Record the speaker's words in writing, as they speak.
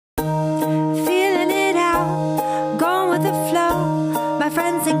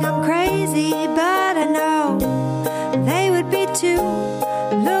see, but I know they would be too,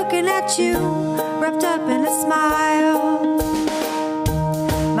 looking at you, wrapped up in a smile.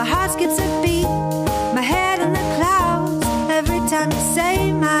 My heart skips a beat, my head in the clouds, every time you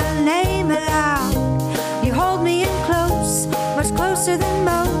say my name aloud. You hold me in close, much closer than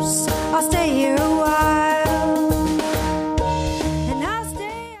most. I'll stay here a while, and I'll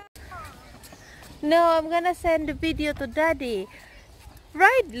stay. No, I'm gonna send the video to Daddy.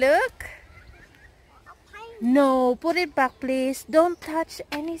 Right, look. No, put it back, please. Don't touch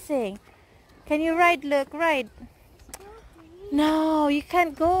anything. Can you ride? Look, ride. No, you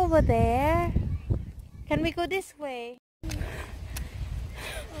can't go over there. Can we go this way?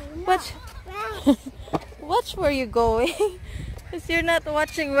 Watch. Watch where you're going. Because you're not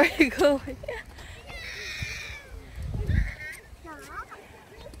watching where you're going.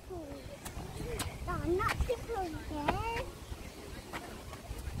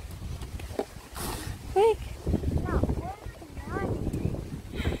 Quick.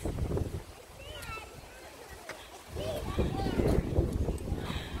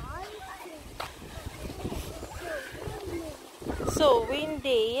 So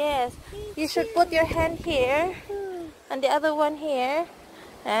windy, yes. You should put your hand here and the other one here,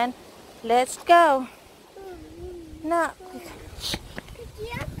 and let's go. Now.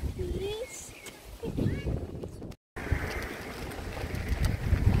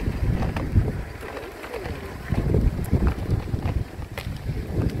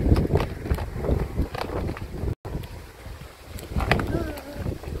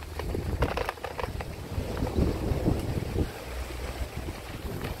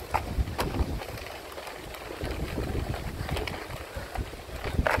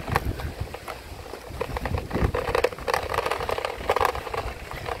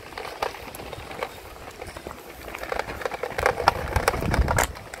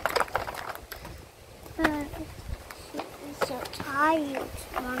 Tired,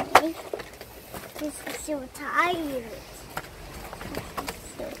 Mommy. This is so tired. This is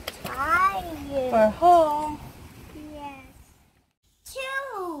so tired. We're home. Yes.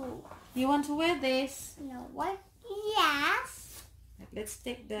 Two. You want to wear this? No what? Yes. Let's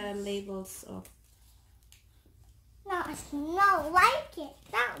take the labels off. No, it's not like it.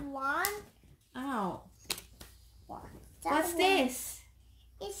 That one. Ow. That What's one. this?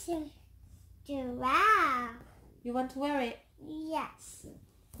 It's a giraffe. You want to wear it? Yes.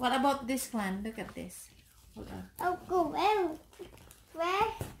 What about this one? Look at this. Hold on. Oh, go where are it?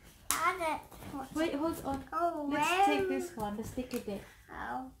 Wait, hold on. Oh, Let's take this one, the sticky bit.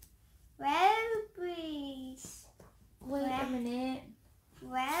 Oh, where breeze? Wait a minute.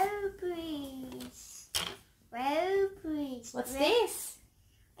 Where breeze? Where breeze? What's this?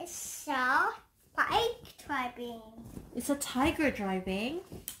 It's a bike driving. It's a tiger driving.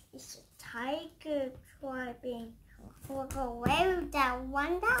 It's a tiger driving. We'll go where that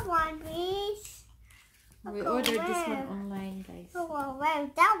one, please. We ordered this one online, guys. Go where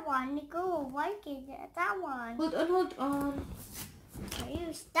that one. Go like it, that one. Hold on. I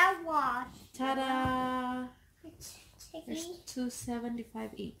use that one. Ta-da! It's There's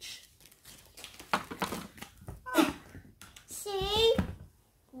 $2.75 each. See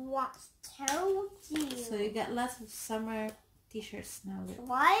what told you. So you got lots of summer t-shirts now. Look.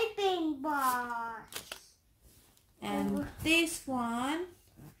 Driving bars. And this one,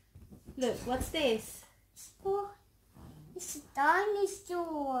 look, what's this? Oh, it's a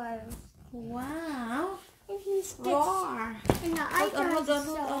dinosaur. Wow. It's Roar. Hold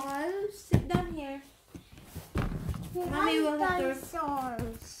on. Sit down here. Mommy will have to.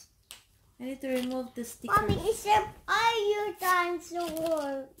 Dinosaurs. I need to remove the stickers. Mommy, it's a fire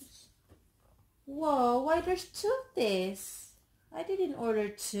dinosaurs. Whoa, why there's two of this? I didn't order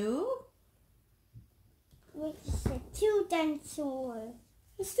two. It's a two dinosaurs.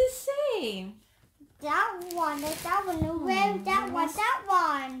 It's the same. That one, where that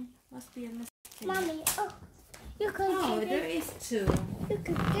one. Must be a mistake. Mommy, oh, you could No, there is two. You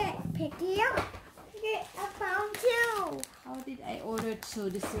could pick it up. I found two. How did I order two,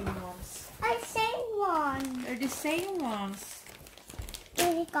 the same ones? I say one. They're the same ones.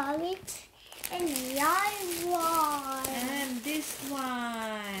 We got it. And the other one. And this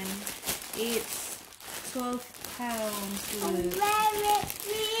one, it's 12 pounds, Luke. Wear it,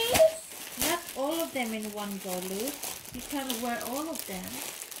 please. Not all of them in one go, Luke. You can't wear all of them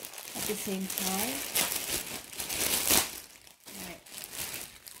at the same time.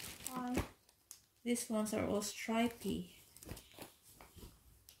 Alright. These ones are all stripy.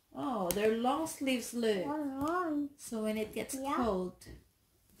 Oh, they're long sleeves, Luke. So when it gets cold,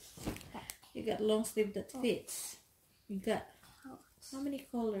 you got long sleeve that fits. You got how many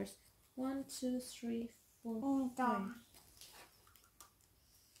colors? 1, 2, 3, 4, And 5.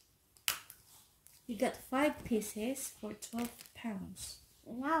 You got 5 pieces for 12 pounds.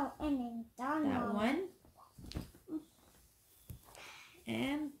 No, and then done. That one.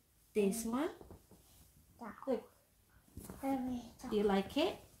 And this one. Look, do you like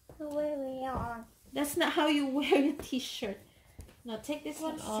it? Very on. That's not how you wear a t-shirt. Now take this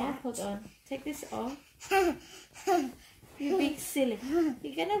one off. T-shirt. Hold on. Take this off. You're being silly.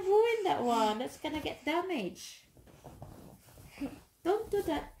 You're gonna ruin that one. That's gonna get damaged. Don't do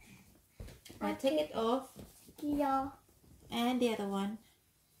that. Now take it off. Yeah. And the other one.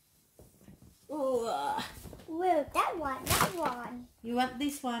 Ooh. Well, that one. You want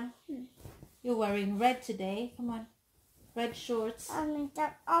this one? You're wearing red today. Come on. Red shorts. I mean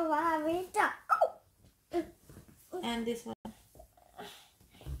that. Oh, I mean that. Oh. And this one.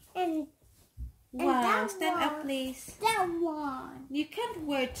 And Wow. that Stand up, one. please. that one. You can't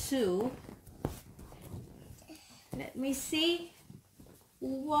wear 2. Let me see.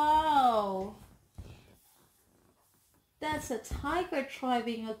 Wow. That's a tiger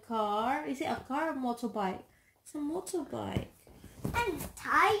driving a car. Is it a car or motorbike? It's a motorbike. And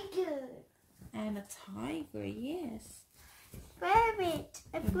tiger. And a tiger, yes. Rabbit.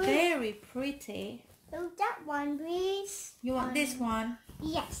 A bird. Very pretty. Oh, that one, please. You want this one?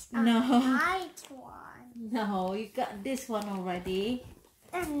 Yes. No. A white one. No, you got this one already.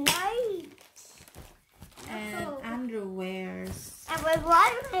 A night. And Oh. underwears. And with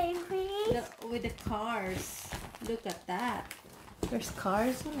one, please. Look, with the cars. Look at that. There's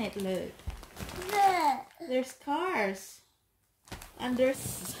cars on it, look. Look. There's cars. And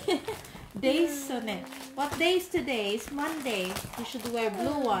there's days on it. What day is today? It's Monday. You should wear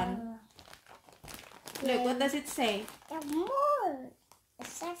blue one. Look, what does it say? The more. It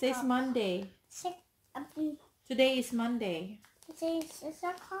says Monday. Today is Monday. This is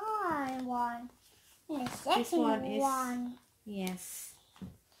a kind one. And the second This one is- one. Yes.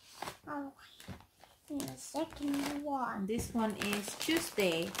 Oh. And the second one. And this one is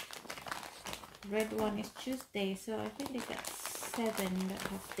Tuesday. Red one is Tuesday. So I think they got 7 that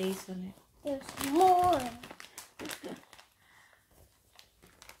have days on it. There's more.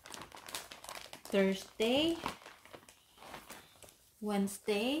 Thursday.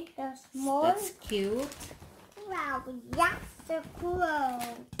 Wednesday. There's more. That's cute. Wow, that's so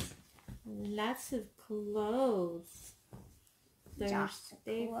cool. Lots of clothes. Just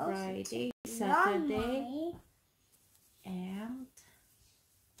Thursday, clothes. Friday, Saturday, Mommy. and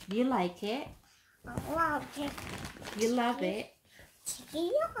you like it? Wow, just You love it? take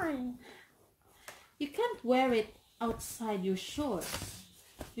it on. You can't wear it outside your shorts.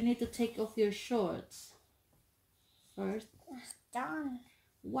 You need to take off your shorts first. It's done.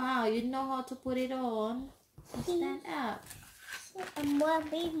 Wow, you know how to put it on. Stand up. And will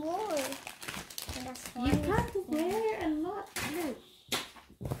be more. And that's You why can't wear a lot. Look,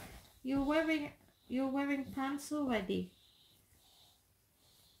 you're wearing pants already.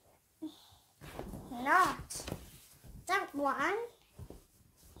 not. That one.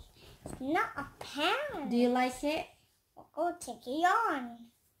 It's not a pen. Do you like it? Go take it on.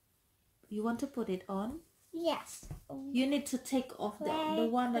 You want to put it on? Yes. You need to take off the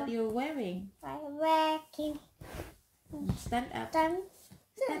one that you're wearing. By working. Stand up. Done.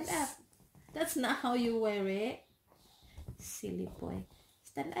 Stand up. That's not how you wear it. Silly boy.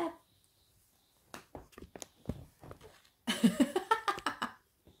 Stand up.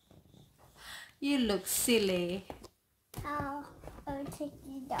 You look silly. I'll take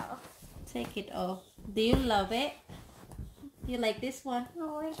it off. Take it off. Do you love it? You like this one?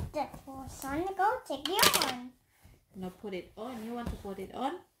 No, it's that for son. Go take it on. No, put it on. You want to put it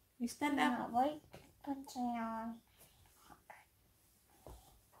on? You stand up. No, wait. Put it on.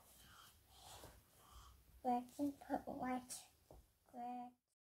 Where can put white? Where?